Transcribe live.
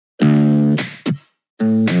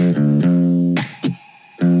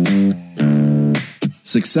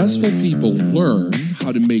Successful people learn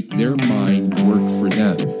how to make their mind work for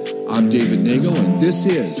them. I'm David Nagel, and this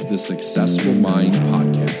is the Successful Mind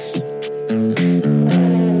Podcast.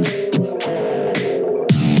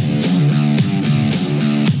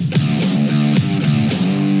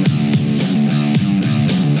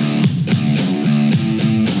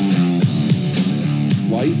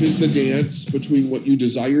 Life is the dance between what you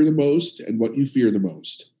desire the most and what you fear the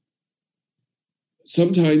most.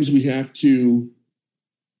 Sometimes we have to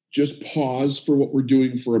just pause for what we're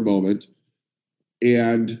doing for a moment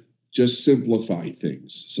and just simplify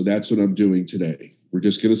things. So that's what I'm doing today. We're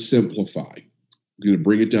just going to simplify. We're going to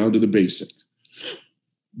bring it down to the basics.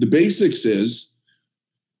 The basics is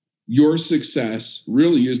your success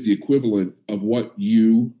really is the equivalent of what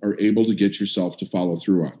you are able to get yourself to follow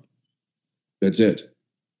through on. That's it.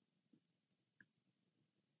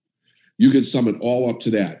 You can sum it all up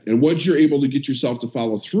to that. And what you're able to get yourself to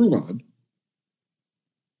follow through on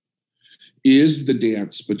is the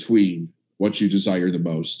dance between what you desire the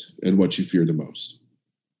most and what you fear the most.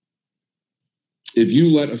 If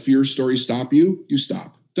you let a fear story stop you, you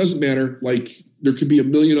stop. Doesn't matter. Like, there could be a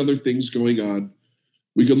million other things going on.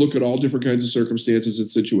 We could look at all different kinds of circumstances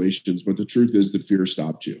and situations, but the truth is that fear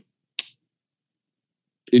stopped you.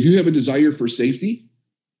 If you have a desire for safety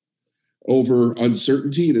over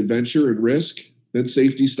uncertainty and adventure and risk, then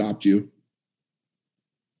safety stopped you.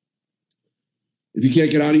 If you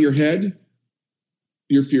can't get out of your head,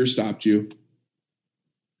 your fear stopped you.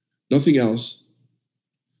 Nothing else.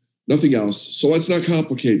 Nothing else. So let's not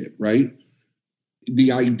complicate it, right?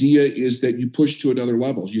 The idea is that you push to another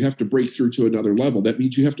level. You have to break through to another level. That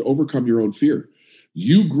means you have to overcome your own fear.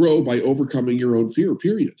 You grow by overcoming your own fear,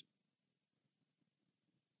 period.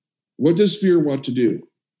 What does fear want to do?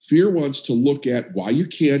 Fear wants to look at why you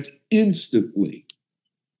can't instantly.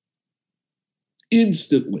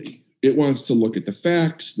 Instantly. It wants to look at the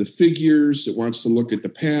facts, the figures. It wants to look at the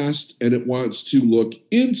past, and it wants to look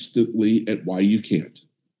instantly at why you can't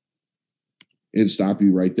and stop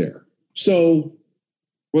you right there. So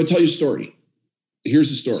I'm going to tell you a story. Here's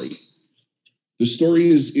the story. The story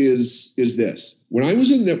is this. When I was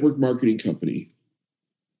in a network marketing company,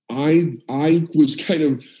 I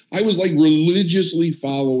was like religiously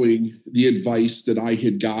following the advice that I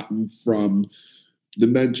had gotten from the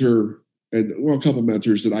mentor and a couple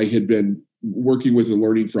mentors that I had been working with and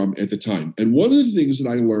learning from at the time. And one of the things that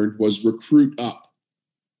I learned was recruit up.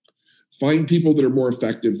 Find people that are more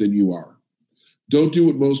effective than you are. Don't do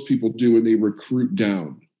what most people do and they recruit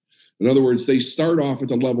down. In other words, they start off at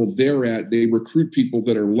the level they're at. They recruit people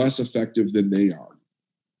that are less effective than they are.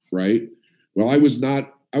 Right? Well, I was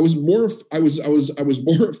more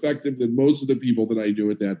effective than most of the people that I knew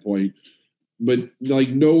at that point, but like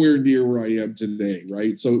nowhere near where I am today,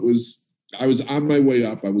 right? So I was on my way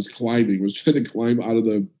up. I was climbing. I was trying to climb out of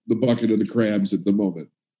the bucket of the crabs at the moment.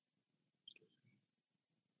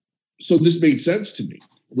 So this made sense to me.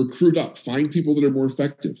 Recruit up. Find people that are more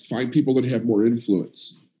effective. Find people that have more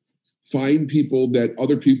influence. Find people that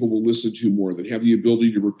other people will listen to more, that have the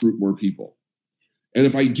ability to recruit more people. And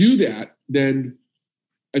if I do that, then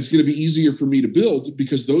it's going to be easier for me to build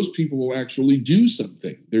because those people will actually do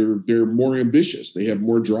something. They're more ambitious. They have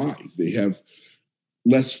more drive. They have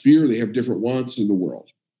less fear. They have different wants in the world.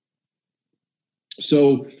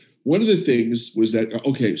 So one of the things was that,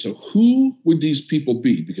 okay, so who would these people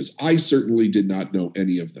be? Because I certainly did not know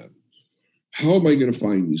any of them. How am I going to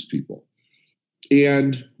find these people?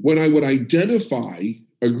 And when I would identify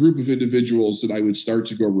a group of individuals that I would start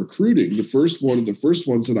to go recruiting, the first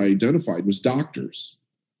ones that I identified was doctors.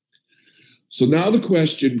 So now the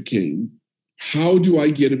question came, how do I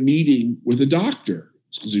get a meeting with a doctor?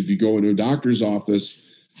 Because if you go into a doctor's office,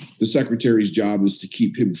 the secretary's job is to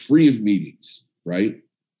keep him free of meetings, right?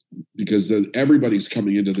 Because everybody's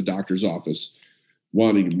coming into the doctor's office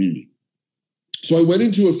wanting a meeting. So I went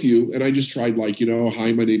into a few and I just tried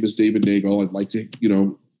hi, my name is David Nagel. I'd like to,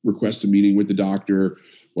 request a meeting with the doctor.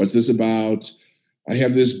 What's this about? I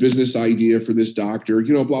have this business idea for this doctor,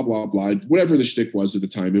 blah, blah, blah, whatever the shtick was at the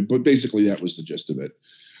time. But basically that was the gist of it.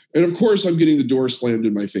 And of course, I'm getting the door slammed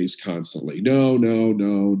in my face constantly. No.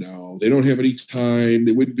 They don't have any time.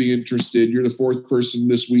 They wouldn't be interested. You're the fourth person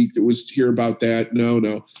this week that was to hear about that.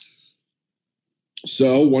 No.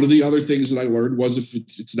 So one of the other things that I learned was if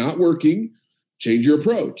it's not working, change your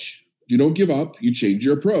approach. You don't give up. You change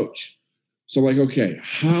your approach. So I'm like, okay,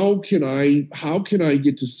 how can I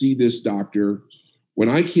get to see this doctor when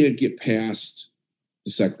I can't get past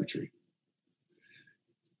the secretary?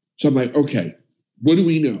 So I'm like, okay, what do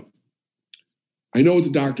we know? I know what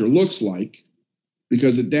the doctor looks like.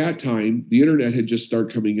 because at that time, the internet had just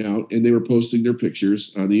started coming out and they were posting their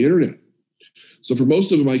pictures on the internet. So for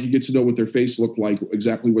most of them, I could get to know what their face looked like,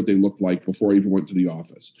 exactly what they looked like before I even went to the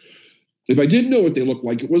office. If I didn't know what they looked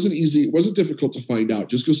like, it wasn't easy. It wasn't difficult to find out.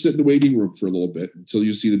 Just go sit in the waiting room for a little bit until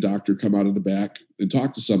you see the doctor come out of the back and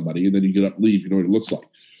talk to somebody, and then you get up and leave. You know what it looks like.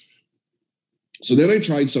 So then I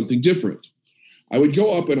tried something different. I would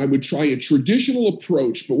go up and I would try a traditional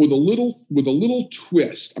approach, but with a little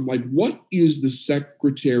twist. I'm like, what is the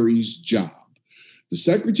secretary's job? The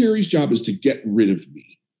secretary's job is to get rid of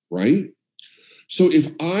me, right? So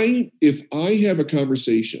if I have a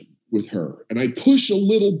conversation with her and I push a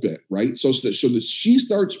little bit, right? So that she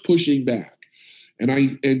starts pushing back, and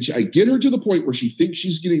I get her to the point where she thinks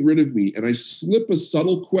she's getting rid of me, and I slip a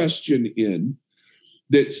subtle question in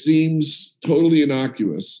that seems totally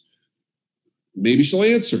innocuous. Maybe she'll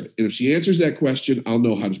answer it. And if she answers that question, I'll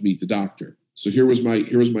know how to meet the doctor. So here was my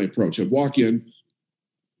approach. I'd walk in,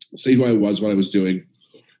 say who I was, what I was doing.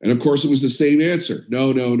 And of course it was the same answer.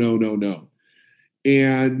 No.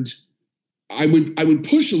 And I would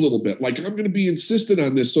push a little bit, like I'm going to be insistent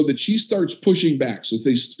on this, so that she starts pushing back. So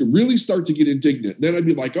they really start to get indignant. And then I'd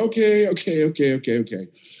be like, okay. All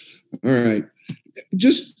right.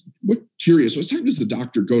 Just curious. What time does the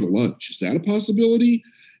doctor go to lunch? Is that a possibility?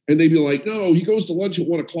 And they'd be like, no, he goes to lunch at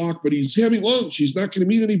 1:00, but he's having lunch. He's not going to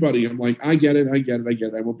meet anybody. I'm like, I get it.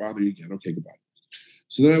 I won't bother you again. Okay, goodbye.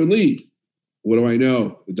 So then I would leave. What do I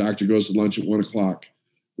know? The doctor goes to lunch at 1:00.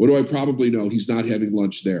 What do I probably know? He's not having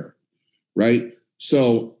lunch there, right?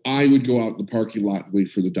 So I would go out in the parking lot and wait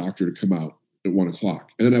for the doctor to come out at 1:00.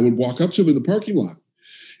 And then I would walk up to him in the parking lot.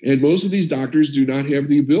 And most of these doctors do not have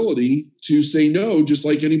the ability to say no, just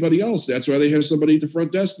like anybody else. That's why they have somebody at the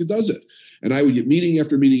front desk that does it. And I would get meeting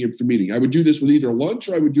after meeting after meeting. I would do this with either lunch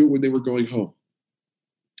or I would do it when they were going home.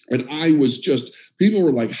 And people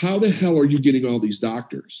were like, how the hell are you getting all these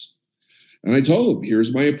doctors? And I told them,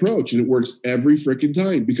 here's my approach. And it works every freaking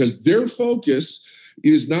time, because their focus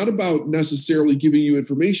is not about necessarily giving you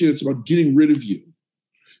information. It's about getting rid of you.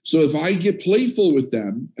 So if I get playful with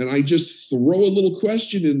them and I just throw a little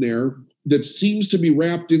question in there that seems to be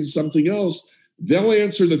wrapped in something else, they'll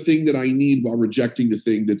answer the thing that I need while rejecting the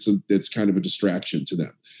thing that's kind of a distraction to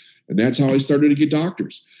them. And that's how I started to get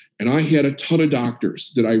doctors. And I had a ton of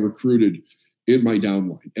doctors that I recruited in my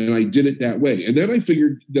downline. And I did it that way. And then I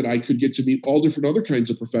figured that I could get to meet all different other kinds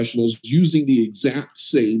of professionals using the exact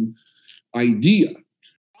same idea.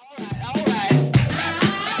 All right.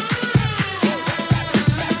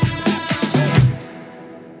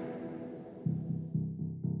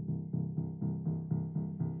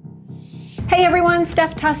 Hey everyone,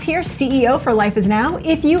 Steph Tuss here, CEO for Life is Now.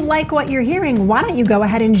 If you like what you're hearing, why don't you go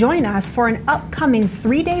ahead and join us for an upcoming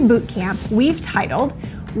 3-day boot camp we've titled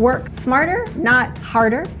Work Smarter, Not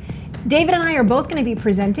Harder. David and I are both going to be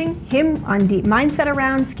presenting, him on deep mindset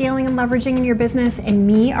around scaling and leveraging in your business, and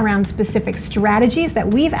me around specific strategies that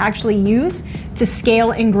we've actually used to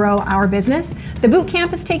scale and grow our business. The boot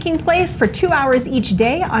camp is taking place for 2 hours each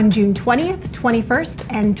day on June 20th, 21st,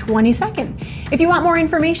 and 22nd. If you want more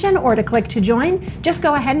information or to click to join, just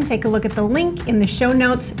go ahead and take a look at the link in the show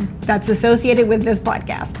notes that's associated with this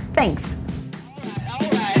podcast. Thanks.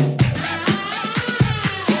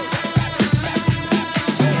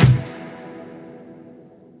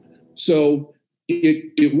 So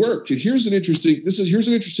it worked. And here's an interesting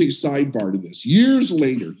sidebar to this. Years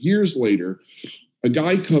later, a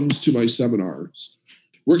guy comes to my seminars,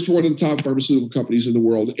 works for one of the top pharmaceutical companies in the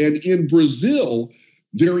world. And in Brazil,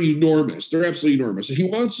 they're enormous. They're absolutely enormous. And he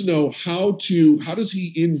wants to know how does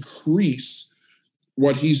he increase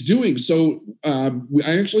what he's doing? So I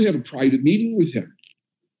actually have a private meeting with him.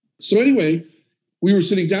 So anyway, we were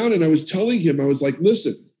sitting down and I was telling him, I was like,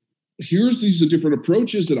 listen, these are different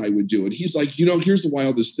approaches that I would do. And he's like, here's the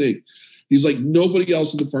wildest thing. He's like, nobody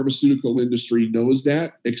else in the pharmaceutical industry knows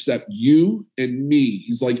that except you and me.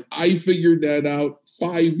 He's like, I figured that out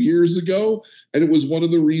 5 years ago. And it was one of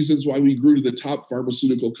the reasons why we grew to the top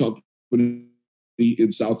pharmaceutical company in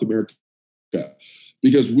South America,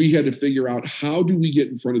 because we had to figure out, how do we get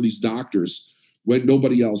in front of these doctors when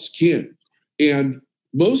nobody else can? And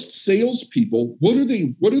most salespeople, what are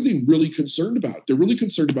they really concerned about? They're really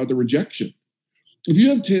concerned about the rejection. If you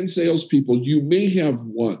have 10 salespeople, you may have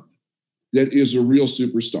one that is a real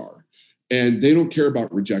superstar, and they don't care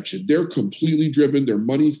about rejection. They're completely driven. They're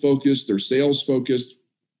money focused. They're sales focused.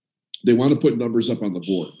 They want to put numbers up on the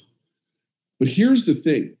board. But here's the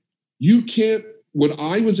thing. What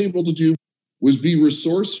I was able to do was be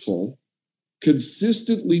resourceful,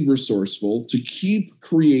 consistently resourceful, to keep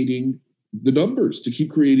creating the numbers, to keep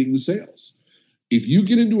creating the sales. If you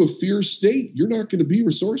get into a fear state, you're not going to be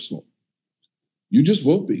resourceful. You just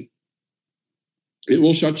won't be. It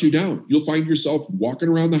will shut you down. You'll find yourself walking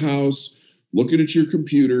around the house, looking at your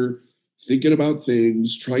computer, thinking about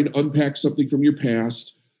things, trying to unpack something from your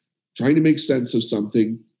past, trying to make sense of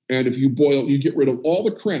something. And if you get rid of all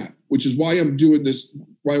the crap, which is why I'm doing this,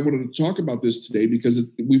 why I wanted to talk about this today,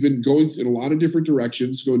 because we've been going in a lot of different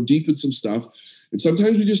directions, going deep in some stuff. And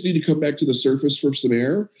sometimes we just need to come back to the surface for some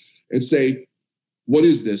air and say, what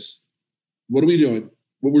is this? What are we doing?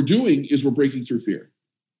 What we're doing is we're breaking through fear.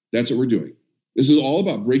 That's what we're doing. This is all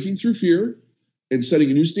about breaking through fear and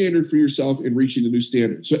setting a new standard for yourself and reaching a new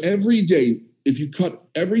standard. So every day, if you cut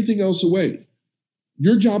everything else away,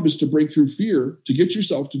 your job is to break through fear to get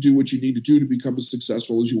yourself to do what you need to do to become as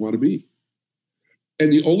successful as you want to be.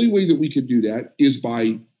 And the only way that we can do that is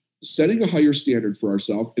by setting a higher standard for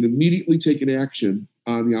ourselves and immediately taking action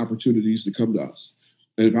on the opportunities that come to us.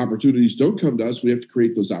 And if opportunities don't come to us, we have to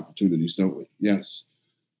create those opportunities, don't we? Yes,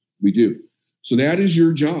 we do. So that is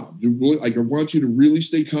your job. I want you to really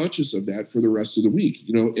stay conscious of that for the rest of the week.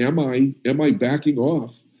 Am I backing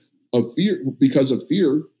off of fear because of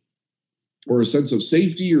fear or a sense of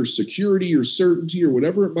safety or security or certainty or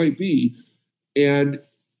whatever it might be, and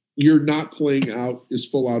you're not playing out as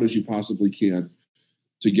full out as you possibly can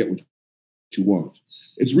to get what you want?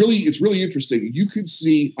 It's really interesting. You can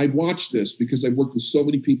see, I've watched this because I've worked with so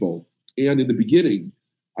many people. And in the beginning,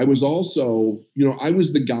 I was also, I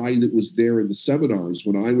was the guy that was there in the seminars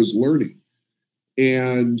when I was learning.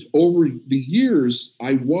 And over the years,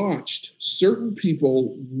 I watched certain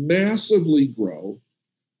people massively grow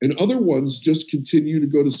and other ones just continue to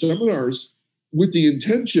go to seminars with the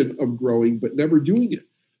intention of growing, but never doing it.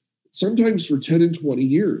 Sometimes for 10 and 20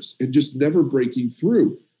 years and just never breaking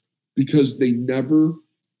through because they never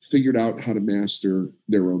figured out how to master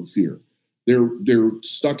their own fear. They're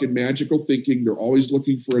stuck in magical thinking. They're always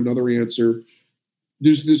looking for another answer.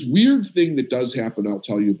 There's this weird thing that does happen I'll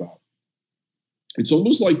tell you about. It's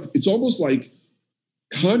almost like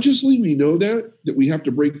consciously we know that we have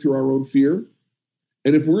to break through our own fear.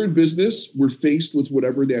 And if we're in business, we're faced with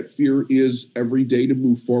whatever that fear is every day to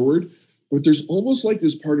move forward. But there's almost like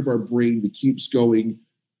this part of our brain that keeps going,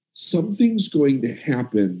 something's going to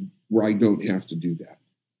happen where I don't have to do that.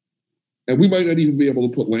 And we might not even be able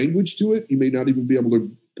to put language to it. You may not even be able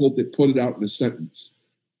to put it out in a sentence.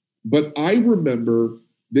 But I remember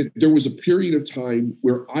that there was a period of time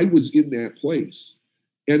where I was in that place.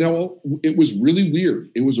 And it was really weird.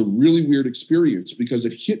 It was a really weird experience because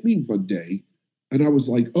it hit me one day and I was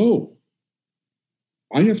like, oh,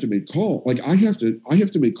 I have to make calls. Like I have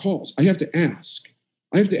to make calls. I have to ask.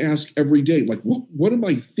 I have to ask every day, like, what am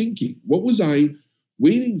I thinking? What was I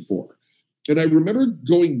waiting for? And I remember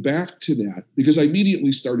going back to that because I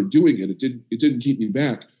immediately started doing it. It didn't keep me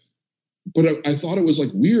back. But I thought it was like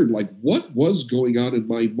weird. Like, what was going on in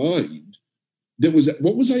my mind?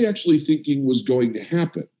 What was I actually thinking was going to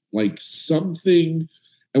happen? Like something.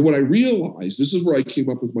 And what I realized, this is where I came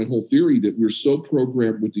up with my whole theory that we're so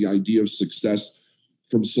programmed with the idea of success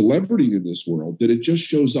from celebrity in this world that it just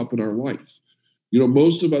shows up in our life.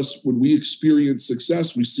 Most of us, when we experience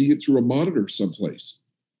success, we see it through a monitor someplace.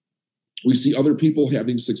 We see other people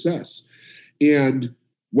having success. And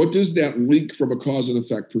what does that link from a cause and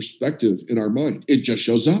effect perspective in our mind? It just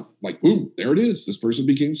shows up like, boom, there it is. This person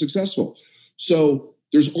became successful. So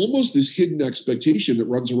there's almost this hidden expectation that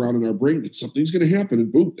runs around in our brain that something's going to happen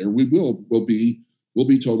and boom, there we will. We'll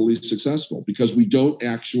be totally successful because we don't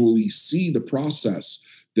actually see the process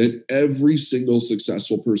that every single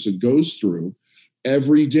successful person goes through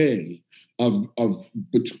every day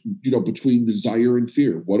between desire and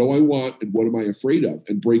fear. What do I want and what am I afraid of?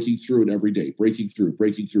 And breaking through it every day, breaking through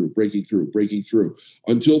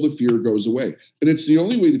until the fear goes away. And it's the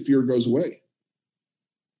only way the fear goes away.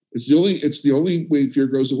 It's the only way fear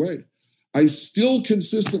goes away. I still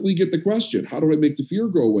consistently get the question, how do I make the fear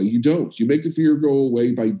go away? You don't. You make the fear go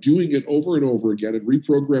away by doing it over and over again and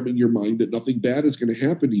reprogramming your mind that nothing bad is going to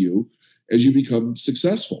happen to you as you become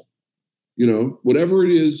successful. Whatever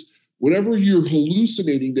it is, whatever you're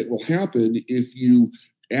hallucinating that will happen if you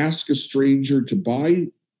ask a stranger to buy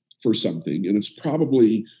for something, and it's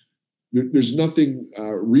probably, there's nothing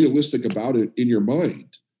realistic about it in your mind.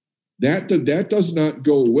 That does not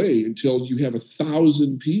go away until you have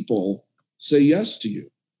 1,000 people say yes to you,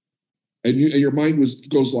 and your mind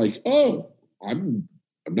goes like, oh, I'm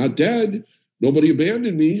not dead. Nobody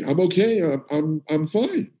abandoned me. I'm okay. I'm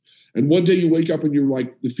fine. And one day you wake up and you're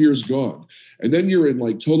like, the fear's gone. And then you're in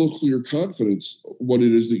like total clear confidence what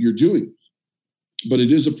it is that you're doing. But it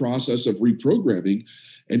is a process of reprogramming.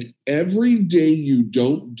 And every day you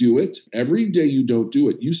don't do it,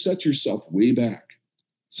 you set yourself way back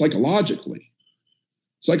psychologically.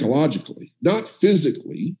 psychologically, not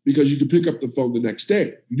physically, because you can pick up the phone the next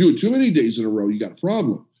day. You do it too many days in a row, you got a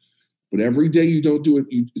problem. But every day you don't do it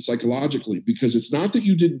psychologically, because it's not that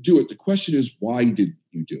you didn't do it. The question is, why didn't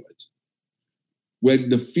you do it? When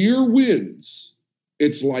the fear wins,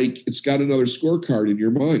 it's like it's got another scorecard in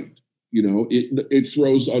your mind. You know, it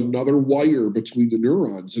throws another wire between the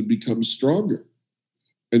neurons and becomes stronger.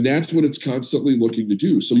 And that's what it's constantly looking to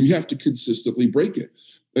do. So you have to consistently break it.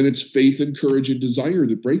 And it's faith and courage and desire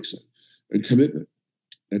that breaks it, and commitment.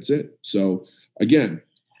 That's it. So again,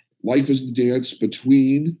 life is the dance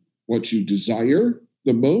between what you desire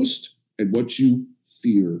the most and what you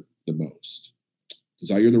fear the most.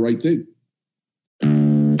 Desire the right thing.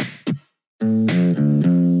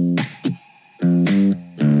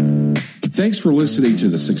 Thanks for listening to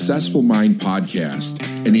the Successful Mind podcast.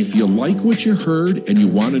 And if you like what you heard and you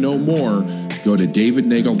want to know more, go to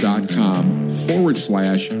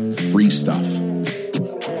davidnagel.com/free stuff.